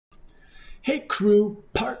Hey crew,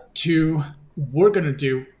 part 2, we're gonna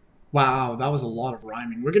do, wow, that was a lot of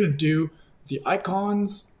rhyming. We're gonna do the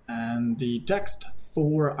icons and the text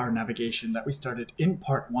for our navigation that we started in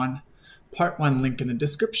part 1. Part 1 link in the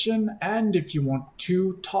description, and if you want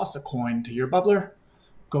to toss a coin to your bubbler,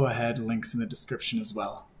 go ahead, links in the description as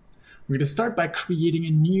well. We're gonna start by creating a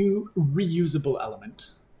new reusable element.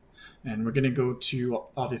 And we're gonna go to,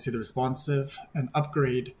 obviously, the responsive and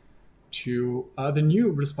upgrade to the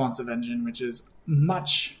new responsive engine, which is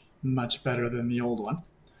much better than the old one.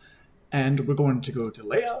 And we're going to go to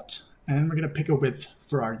layout, and we're going to pick a width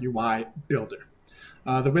for our UI builder.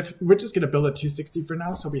 The width, we're just going to build at 260 for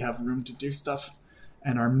now, so we have room to do stuff.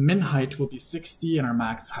 And our min height will be 60, and our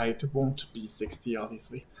max height won't be 60,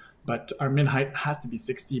 obviously. But our min height has to be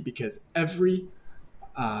 60 because every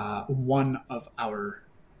one of our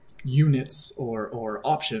units or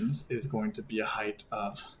options is going to be a height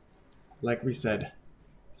of, like we said,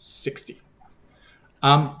 60.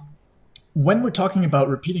 When we're talking about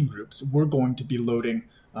repeating groups, we're going to be loading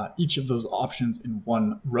each of those options in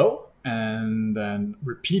one row and then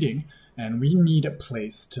repeating, and we need a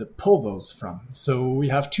place to pull those from. So we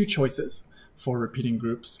have two choices for repeating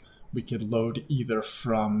groups. We could load either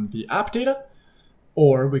from the app data,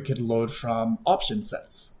 or we could load from option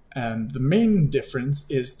sets. And the main difference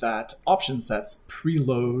is that option sets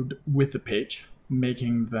preload with the page,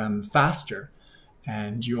 making them faster,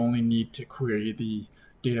 and you only need to query the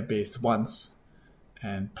database once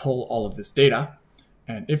and pull all of this data.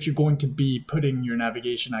 And if you're going to be putting your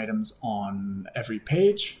navigation items on every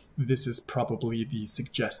page, this is probably the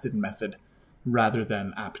suggested method rather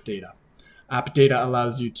than app data. App data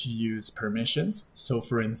allows you to use permissions. So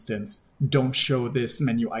for instance, don't show this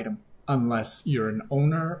menu item unless you're an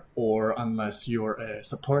owner or unless you're a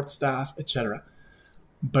support staff, etc.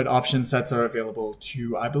 But option sets are available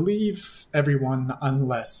to, I believe, everyone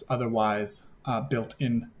unless otherwise baked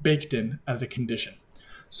in as a condition.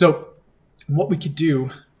 So what we could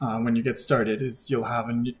do when you get started is you'll have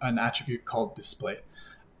an attribute called display,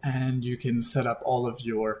 and you can set up all of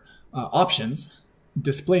your options,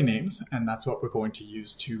 display names, and that's what we're going to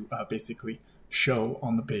use to basically show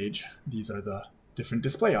on the page. These are the different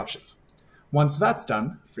display options. Once that's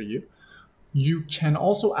done for you, you can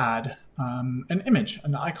also add an image,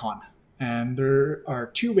 an icon. And there are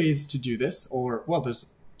two ways to do this, or, well,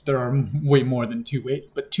 there are way more than two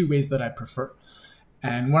ways, but two ways that I prefer.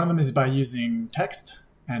 And one of them is by using text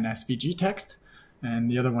and SVG text,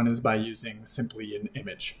 and the other one is by using simply an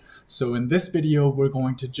image. So in this video, we're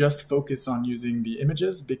going to just focus on using the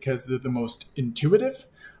images because they're the most intuitive,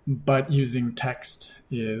 but using text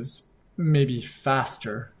is maybe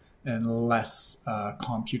faster and less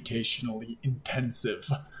computationally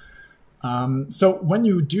intensive. So when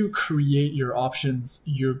you do create your options,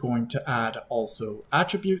 you're going to add also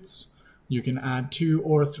attributes. You can add 2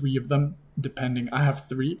 or 3 of them, depending. I have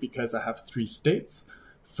 3 because I have 3 states.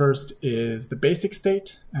 First is the basic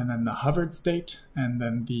state, and then the hovered state, and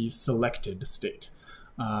then the selected state,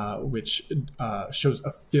 which shows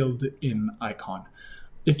a filled in icon.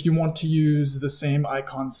 If you want to use the same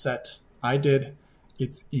icon set I did,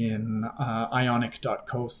 it's in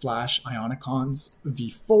ionic.co/ionicons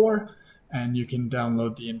v4, and you can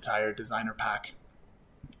download the entire designer pack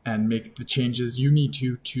and make the changes you need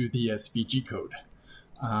to the SVG code.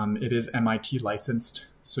 It is MIT licensed,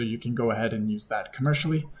 so you can go ahead and use that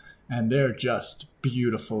commercially, and they're just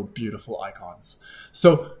beautiful, beautiful icons.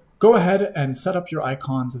 So go ahead and set up your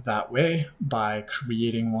icons that way by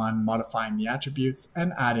creating one, modifying the attributes,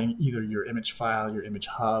 and adding either your image file, your image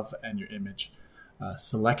hub, and your image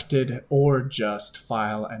selected, or just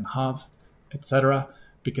file and hub, etc.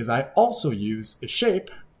 Because I also use a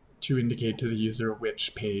shape to indicate to the user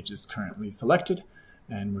which page is currently selected,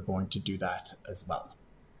 and we're going to do that as well.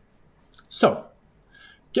 So,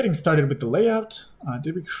 getting started with the layout,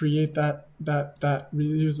 did we create that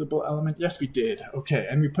reusable element? Yes, we did. Okay,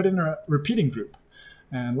 and we put in a repeating group.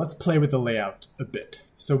 And let's play with the layout a bit.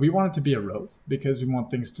 So we want it to be a row because we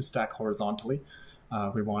want things to stack horizontally.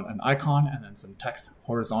 We want an icon and then some text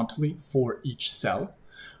horizontally for each cell.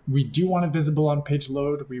 We do want it visible on page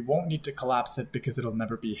load. We won't need to collapse it because it'll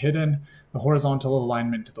never be hidden. The horizontal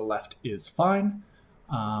alignment to the left is fine.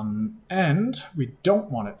 And we don't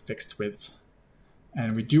want it fixed width.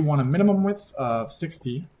 And we do want a minimum width of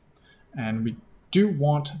 60. And we do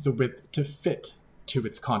want the width to fit to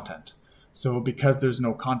its content. So because there's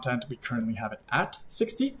no content, we currently have it at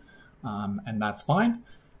 60, and that's fine.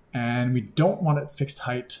 And we don't want it fixed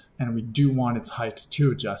height, and we do want its height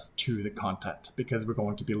to adjust to the content because we're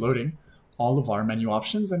going to be loading all of our menu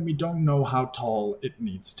options and we don't know how tall it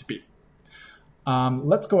needs to be.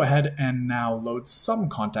 Let's go ahead and now load some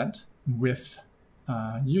content. with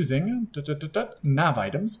using nav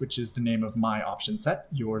items, which is the name of my option set.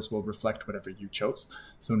 Yours will reflect whatever you chose.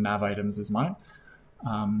 So nav items is mine.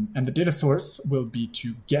 And the data source will be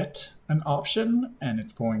to get an option, and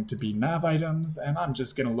it's going to be nav items, and I'm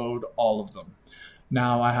just going to load all of them.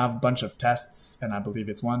 Now I have a bunch of tests, and I believe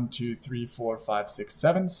it's 1, 2, 3, 4, 5, 6,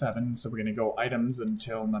 7, 7. So we're going to go items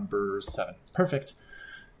until number 7. Perfect.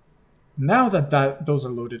 Now that those are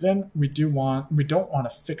loaded in, we don't want a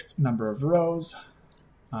fixed number of rows.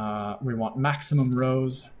 We want maximum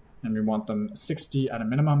rows, and we want them 60 at a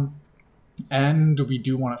minimum. And we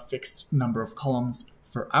do want a fixed number of columns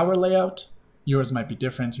for our layout. Yours might be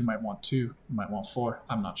different. You might want 2, you might want 4.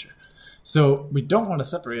 I'm not sure. So we don't want a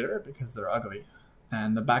separator because they're ugly.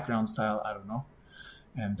 And the background style, I don't know.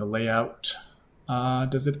 And the layout,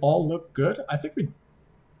 does it all look good? I think we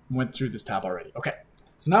went through this tab already. Okay,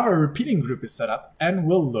 so now our repeating group is set up and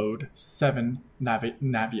we'll load 7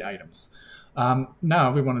 Navi items.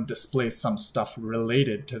 Now we want to display some stuff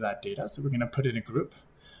related to that data. So we're going to put in a group.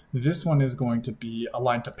 This one is going to be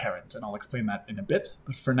aligned to parent, and I'll explain that in a bit.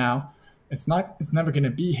 But for now, it's never going to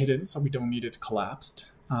be hidden, so we don't need it collapsed.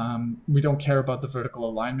 We don't care about the vertical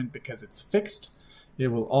alignment because it's fixed. It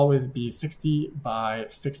will always be 60 by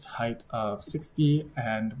fixed height of 60,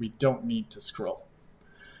 and we don't need to scroll.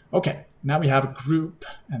 Okay, now we have a group,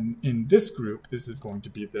 and in this group, this is going to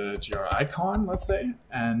be the GR icon, let's say,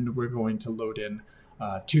 and we're going to load in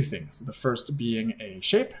 2 things. The first being a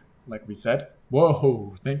shape, like we said.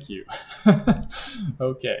 Whoa, thank you.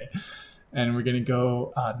 Okay, and we're going to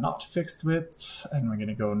go not fixed width, and we're going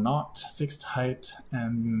to go not fixed height,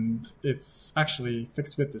 and it's actually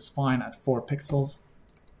fixed width is fine at 4 pixels,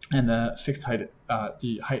 and the fixed height,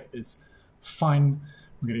 the height is fine.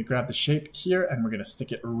 We're going to grab the shape here, and we're going to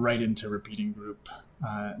stick it right into repeating group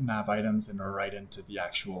nav items and right into the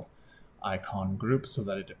actual icon group so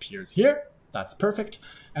that it appears here. That's perfect.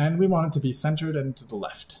 And we want it to be centered and to the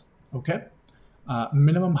left. Okay.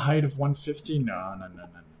 Minimum height of 150. No.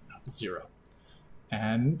 0.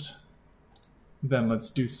 And then let's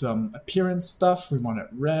do some appearance stuff. We want it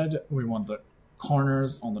red. We want the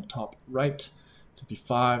corners on the top right to be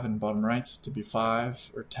 5 and bottom right to be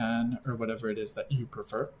 5 or 10 or whatever it is that you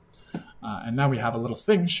prefer. And now we have a little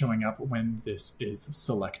thing showing up when this is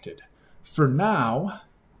selected. For now,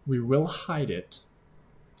 we will hide it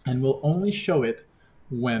and we'll only show it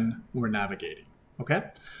when we're navigating. Okay,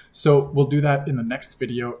 so we'll do that in the next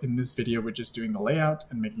video. In this video, we're just doing the layout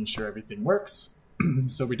and making sure everything works.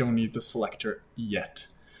 So we don't need the selector yet.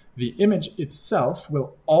 The image itself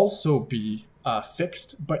will also be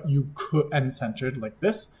fixed, but you could, and centered like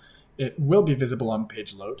this. It will be visible on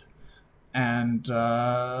page load. And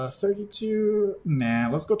 32, nah,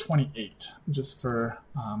 let's go 28, just for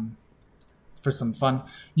some fun.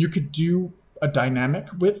 You could do a dynamic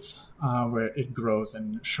width where it grows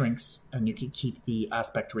and shrinks, and you can keep the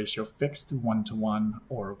aspect ratio fixed 1:1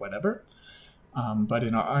 or whatever. But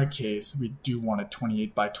in our case, we do want it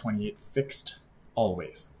 28 by 28 fixed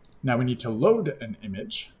always. Now we need to load an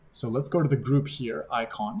image. So let's go to the group here,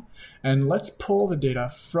 icon, and let's pull the data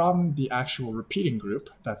from the actual repeating group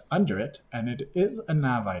that's under it, and it is a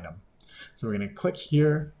nav item. So we're going to click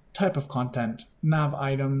here, type of content, nav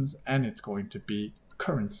items, and it's going to be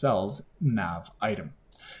current cells nav item.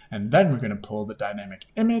 And then we're going to pull the dynamic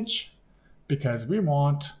image because we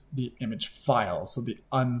want the image file, so the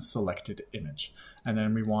unselected image. And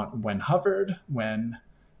then we want when hovered, when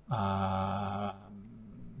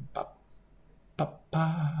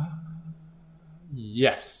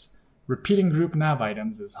yes, repeating group nav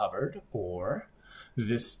items is hovered, or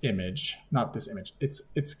this image, not this image,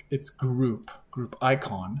 it's group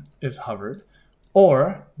icon is hovered,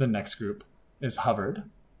 or the next group is hovered.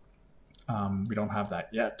 We don't have that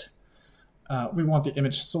yet. We want the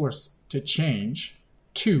image source to change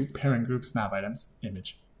to parent groups nav items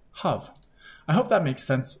image hov. I hope that makes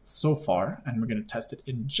sense so far, and we're going to test it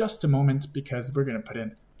in just a moment because we're going to put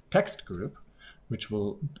in text group, which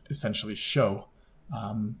will essentially show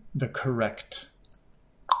the correct,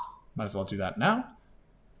 might as well do that now.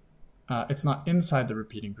 It's not inside the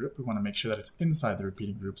repeating group. We want to make sure that it's inside the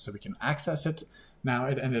repeating group so we can access it. Now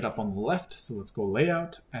it ended up on the left, so let's go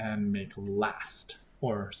layout and make last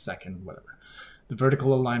or second, whatever. The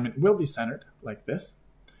vertical alignment will be centered like this,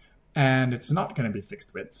 and it's not going to be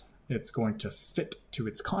fixed width. It's going to fit to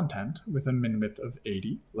its content with a min width of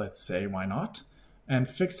 80, let's say, why not? And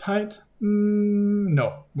fixed height,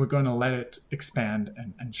 no, we're going to let it expand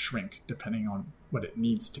and shrink depending on what it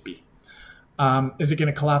needs to be. Is it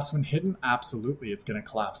going to collapse when hidden? Absolutely, it's going to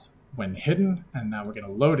collapse when hidden. And now we're going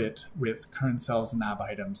to load it with current cells nav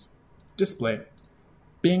items display.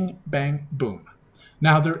 Bing, bang, boom.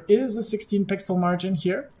 Now there is a 16 pixel margin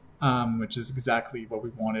here, which is exactly what we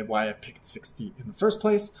wanted, why I picked 60 in the first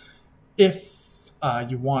place. If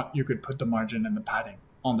you want, you could put the margin and the padding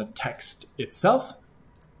on the text itself.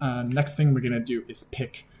 Next thing we're going to do is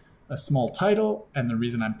pick a small title, and the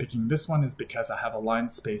reason I'm picking this one is because I have a line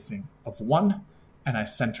spacing of 1, and I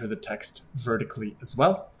center the text vertically as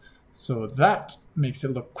well. So that makes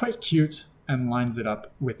it look quite cute and lines it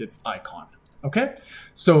up with its icon. Okay,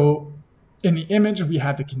 so in the image we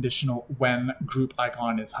have the conditional when group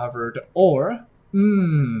icon is hovered, or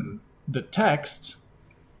the text,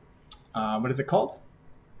 what is it called?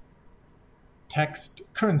 Text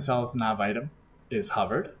current cells nav item is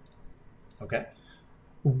hovered. Okay,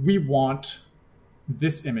 we want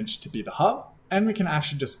this image to be the hub, and we can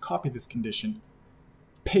actually just copy this condition,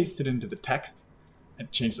 paste it into the text,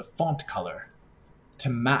 and change the font color to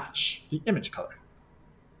match the image color.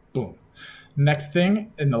 Boom. Next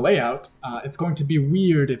thing in the layout, it's going to be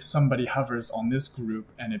weird if somebody hovers on this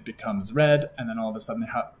group and it becomes red, and then all of a sudden they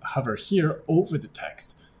hover here over the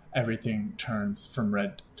text. Everything turns from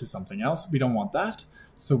red to something else. We don't want that.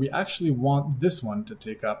 So we actually want this one to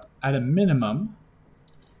take up, at a minimum,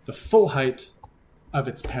 the full height of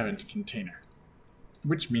its parent container,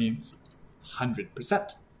 which means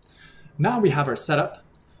 100%. Now we have our setup.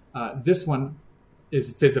 This one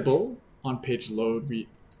is visible on page load. We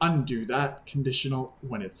undo that conditional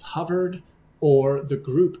when it's hovered or the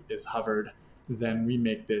group is hovered, then we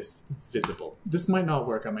make this visible. This might not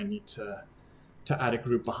work. I might need to add a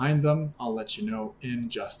group behind them. I'll let you know in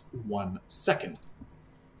just 1 second.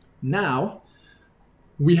 Now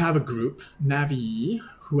we have a group, Navi,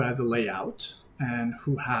 who has a layout and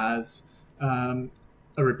who has a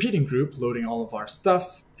repeating group loading all of our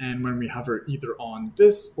stuff. And when we hover either on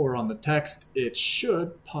this or on the text, it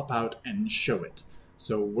should pop out and show it.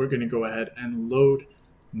 So we're going to go ahead and load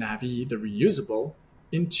Navi, the reusable,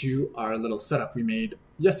 into our little setup we made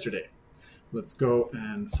yesterday. Let's go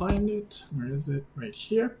and find it. Where is it? Right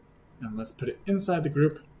here. And let's put it inside the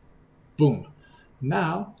group. Boom.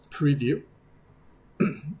 Now, preview.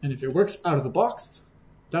 And if it works out of the box,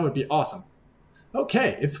 that would be awesome.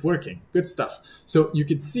 Okay, it's working. Good stuff. So you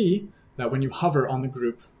can see that when you hover on the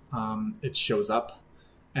group, it shows up.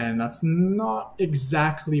 And that's not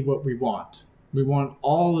exactly what we want. We want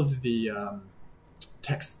all of the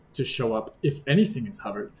text to show up if anything is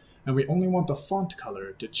hovered. And we only want the font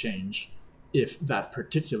color to change if that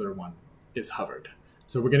particular one is hovered.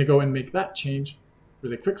 So we're going to go and make that change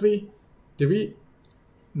really quickly. Did we?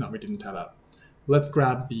 No, we didn't tab out. Let's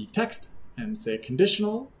grab the text and say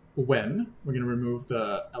conditional when. We're going to remove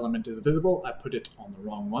the element is visible. I put it on the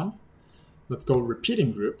wrong one. Let's go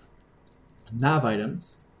repeating group. Nav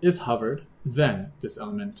items is hovered, then this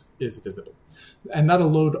element is visible. And that'll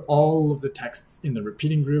load all of the texts in the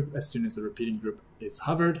repeating group as soon as the repeating group is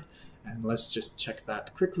hovered. And let's just check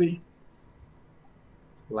that quickly,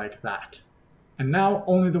 like that. And now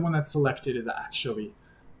only the one that's selected is actually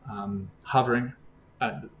hovering,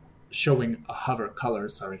 showing a hover color,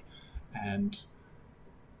 sorry. And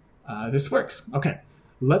this works. Okay,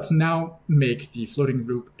 let's now make the floating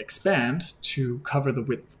group expand to cover the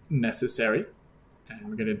width necessary. And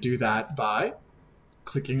we're going to do that by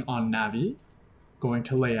clicking on Navi, going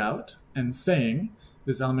to layout, and saying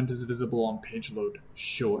this element is visible on page load,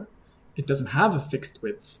 sure. It doesn't have a fixed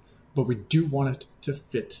width, but we do want it to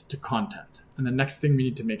fit to content. And the next thing we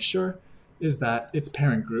need to make sure is that its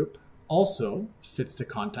parent group also fits to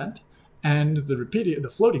content, and the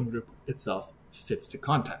floating group itself fits to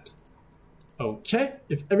content. Okay,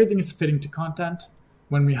 if everything is fitting to content,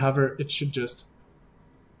 when we hover, it should just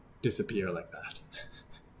disappear like that.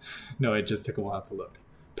 No, it just took a while to load.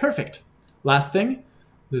 Perfect. Last thing,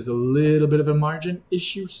 there's a little bit of a margin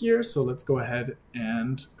issue here, so let's go ahead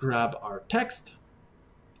and grab our text.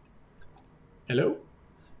 Hello,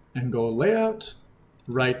 and go layout,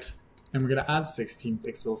 right, and we're going to add 16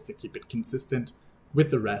 pixels to keep it consistent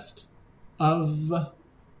with the rest of.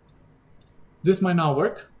 This might not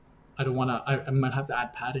work. I don't want to, I might have to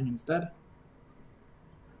add padding instead.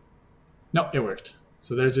 No, it worked.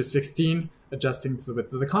 So there's your 16 adjusting to the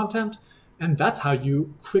width of the content, and that's how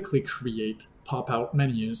you quickly create pop-out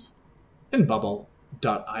menus in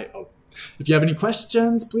bubble.io. If you have any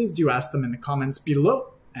questions, please do ask them in the comments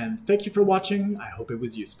below. And thank you for watching. I hope it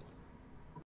was useful.